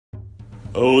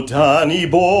Oh, Danny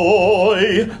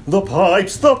boy, the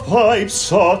pipes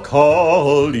are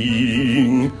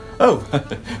calling. Oh,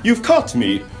 you've caught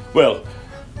me. Well,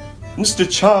 Mr.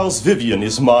 Charles Vivian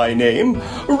is my name.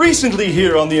 Recently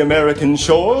here on the American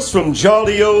shores from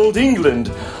jolly old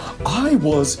England. I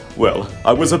was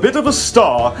a bit of a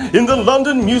star in the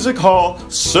London music hall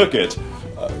circuit.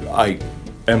 I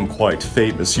am quite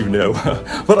famous, you know.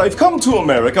 But I've come to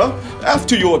America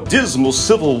after your dismal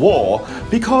civil war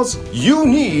because you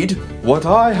need what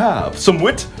I have. Some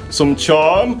wit, some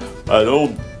charm, an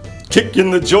old kick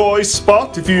in the joy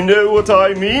spot, if you know what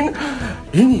I mean.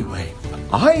 Anyway,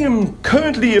 I am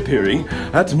currently appearing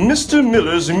at Mr.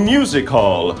 Miller's music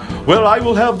hall, where I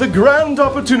will have the grand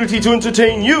opportunity to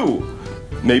entertain you.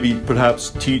 Maybe perhaps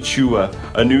teach you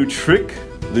a new trick,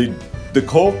 the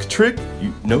cork trick.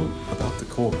 You know about the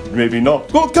cork? Maybe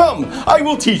not. Well, come, I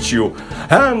will teach you.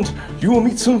 And you will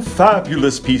meet some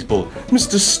fabulous people.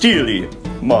 Mr. Steely,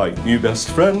 my new best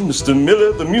friend, Mr.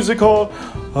 Miller, the music hall.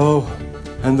 Oh,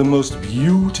 and the most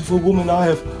beautiful woman I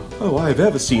have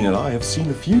ever seen, and I have seen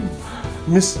a few.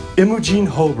 Miss Imogen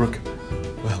Holbrook.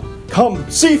 Well, come,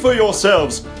 see for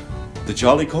yourselves. The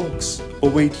Jolly Corks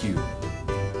await you.